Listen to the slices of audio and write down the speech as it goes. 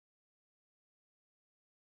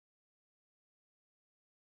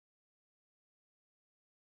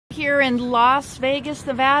Here in Las Vegas,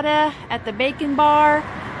 Nevada at the Bacon Bar.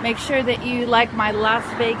 Make sure that you like my Las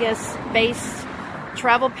Vegas based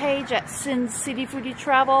travel page at Sin City Foodie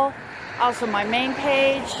Travel. Also my main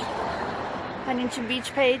page, Huntington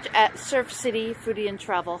Beach page at Surf City Foodie and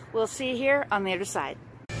Travel. We'll see you here on the other side.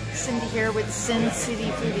 Cindy here with Sin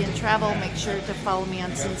City Foodie and Travel. Make sure to follow me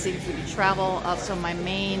on Sin City Foodie Travel. Also my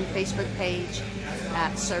main Facebook page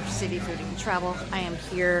at Surf City Foodie and Travel. I am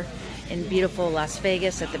here in beautiful Las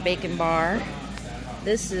Vegas at the Bacon Bar.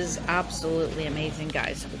 This is absolutely amazing,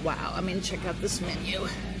 guys. Wow, I mean, check out this menu.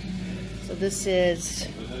 So this is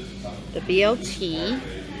the BLT,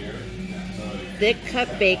 thick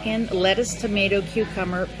cut bacon, lettuce, tomato,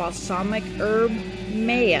 cucumber, balsamic herb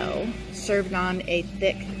mayo, served on a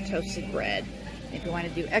thick toasted bread. If you want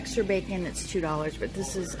to do extra bacon, it's $2, but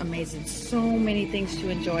this is amazing. So many things to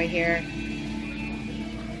enjoy here.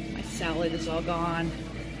 My salad is all gone.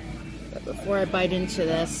 But before I bite into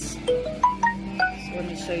this, so let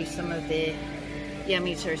me show you some of the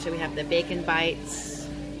yummies here. So we have the bacon bites.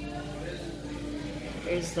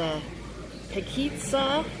 There's the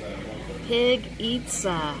Pigizza. Check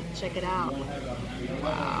it out.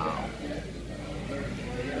 Wow.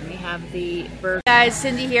 And we have the burger. Guys,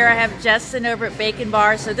 Cindy here. I have Justin over at Bacon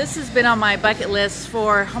Bar. So this has been on my bucket list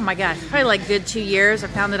for, oh my gosh, probably like good 2 years. I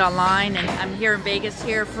found it online, and I'm here in Vegas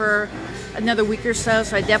here for another week or so,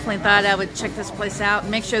 so I definitely thought I would check this place out.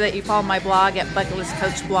 Make sure that you follow my blog at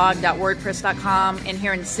bucketlistcoachblog.wordpress.com, and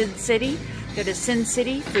here in Sin City, go to Sin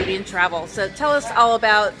City Foodie and Travel. So tell us all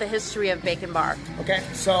about the history of Bacon Bar. Okay,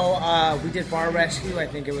 so we did Bar Rescue, I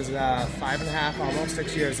think it was 5.5, almost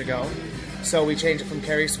 6 years ago. So we changed it from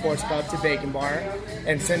Kerry's Sports Pub to Bacon Bar,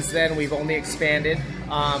 and since then we've only expanded.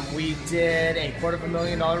 We did a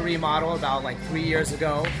 $250,000 remodel about like 3 years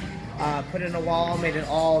ago. Put in a wall, made it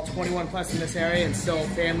all 21 plus in this area, and still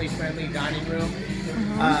family-friendly dining room.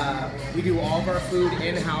 We do all of our food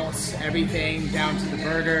in-house, everything down to the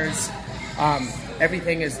burgers.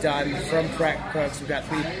 Everything is done from prep cooks. We've got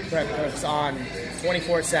 3 prep cooks on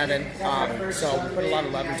 24/7, so we put a lot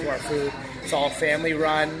of love into our food. It's all family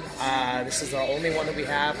run. This is our only one that we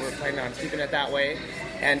have. We're planning on keeping it that way.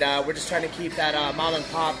 And we're just trying to keep that mom and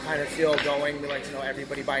pop kind of feel going. We like to know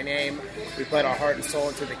everybody by name. We put our heart and soul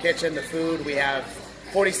into the kitchen, the food. We have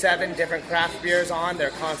 47 different craft beers on.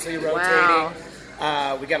 They're constantly rotating.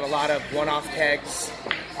 Wow. We got a lot of one-off kegs.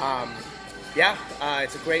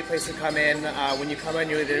 It's a great place to come in. When you come in,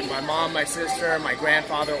 you're either my mom, my sister, my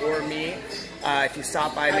grandfather, or me. If you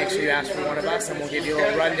stop by, make sure you ask for one of us, and we'll give you a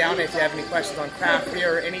little rundown. If you have any questions on craft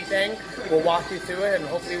beer or anything, we'll walk you through it, and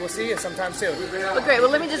hopefully we'll see you sometime soon. Well, great.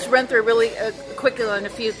 Well, let me just run through really quickly on a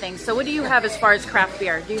few things. So what do you have as far as craft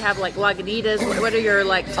beer? Do you have like Lagunitas? What are your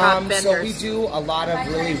like top vendors? So we do a lot of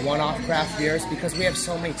really one-off craft beers because we have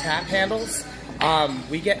so many tap handles.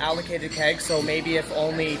 We get allocated kegs, so maybe if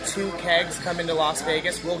only 2 kegs come into Las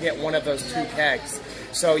Vegas, we'll get one of those 2 kegs.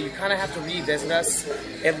 So you kind of have to revisit us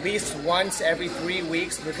at least once every 3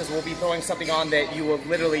 weeks, because we'll be throwing something on that you will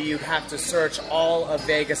you'd have to search all of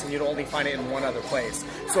Vegas and you'd only find it in one other place.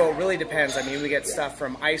 So it really depends. I mean, we get stuff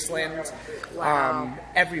from Iceland,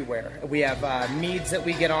 everywhere. We have meads that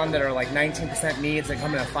we get on that are like 19% meads that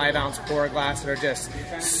come in a 5-ounce pour glass that are just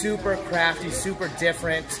super crafty, super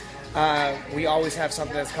different. We always have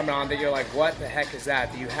something that's coming on that you're like, what the heck is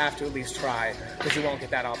that? That you have to at least try, because you won't get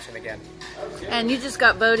that option again. And you just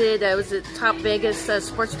got voted, was it Top Vegas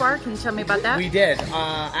Sports Bar? Can you tell me about that? We did.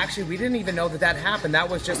 Actually, we didn't even know that happened. That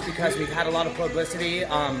was just because we've had a lot of publicity.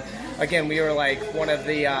 Again, we were like one of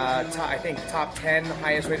the, I think, top 10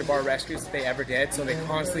 highest rated bar rescues that they ever did. So they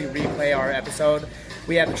constantly replay our episode.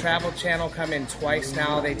 We had the Travel Channel come in twice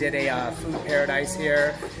now. They did a food paradise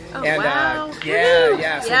here. Oh, and wow. So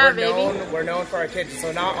we're known for our kitchen.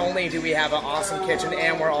 So not only do we have an awesome kitchen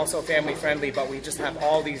and we're also family friendly, but we just have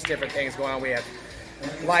all these different things going on. We have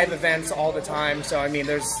live events all the time, so I mean,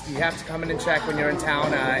 you have to come in and check when you're in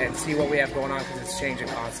town and see what we have going on, because it's changing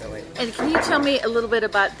constantly. And can you tell me a little bit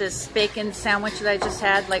about this bacon sandwich that I just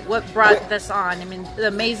had? Like, what brought this on? I mean, the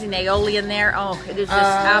amazing aioli in there. Oh, it is just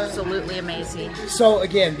absolutely amazing. So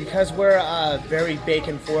again, because we're very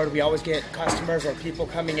bacon forward, we always get customers or people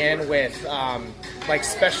coming in with like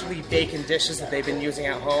specialty bacon dishes that they've been using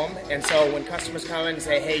at home. And so when customers come in and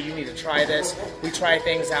say, hey, you need to try this, we try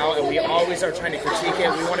things out, and we always are trying to critique it.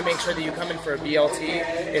 We want to make sure that you come in for a BLT.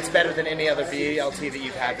 It's better than any other BLT that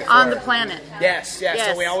you've had before. On the planet. Yes.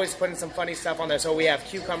 So we always put in some funny stuff on there. So we have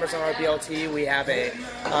cucumbers on our BLT. We have I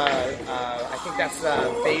think that's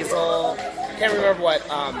basil. I can't remember what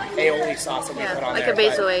aioli sauce that we put on there. Like a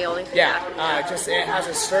basil aioli. Yeah, it has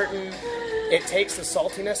a certain it takes the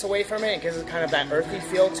saltiness away from it and gives it kind of that earthy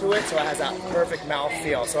feel to it, so it has that perfect mouth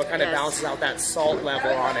feel. So it kind of balances out that salt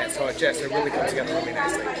level on it, so it really comes together really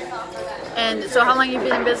nicely. And so how long have you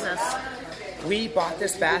been in business? We bought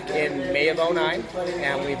this back in May of '09,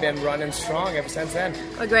 and we've been running strong ever since then.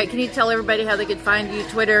 Oh, great. Can you tell everybody how they could find you,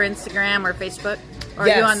 Twitter, Instagram, or Facebook? Or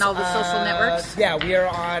yes, are you on all the social networks? Yeah, we are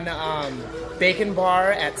on Bacon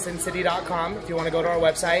Bar at sincity.com if you want to go to our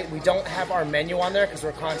website. We don't have our menu on there because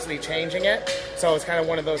we're constantly changing it. So it's kind of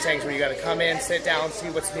one of those things where you got to come in, sit down, see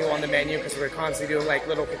what's new on the menu, because we're constantly doing like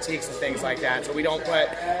little critiques and things like that. So we don't put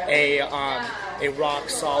a rock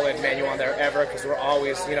solid menu on there ever, because we're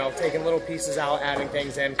always, you know, taking little pieces out, adding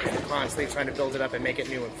things in, because we're constantly trying to build it up and make it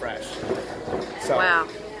new and fresh. So, wow.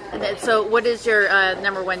 And then, so what is your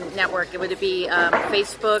number one network? Would it be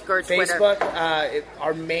Facebook or Twitter? Facebook.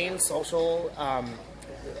 Our main social,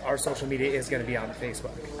 our social media is going to be on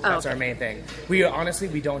Facebook. That's our main thing. We honestly,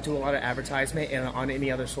 we don't do a lot of advertisement on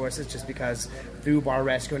any other sources, just because through Bar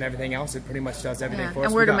Rescue and everything else, it pretty much does everything for us.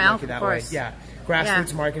 And word of mouth, of course. Yeah.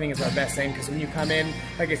 Grassroots marketing is our best thing, because when you come in,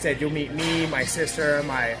 like I said, you'll meet me, my sister,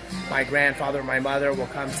 my grandfather, my mother. Will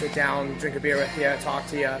come sit down, drink a beer with you, talk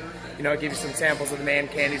to you. You know, give you some samples of the man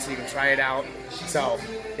candy so you can try it out. So,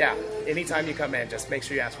 yeah, anytime you come in, just make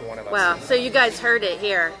sure you ask for one of us. Wow, so you guys heard it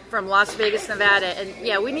here from Las Vegas, Nevada. And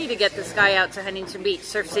yeah, we need to get this guy out to Huntington Beach,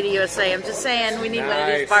 Surf City, USA. I'm just saying, we need one of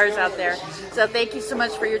these bars out there. So thank you so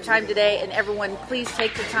much for your time today. And everyone, please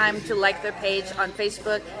take the time to like their page on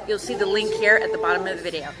Facebook. You'll see the link here at the bottom of the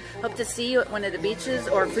video. Hope to see you at one of the beaches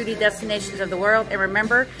or foodie destinations of the world. And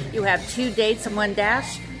remember, you have 2 dates and 1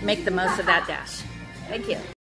 dash. Make the most of that dash. Thank you.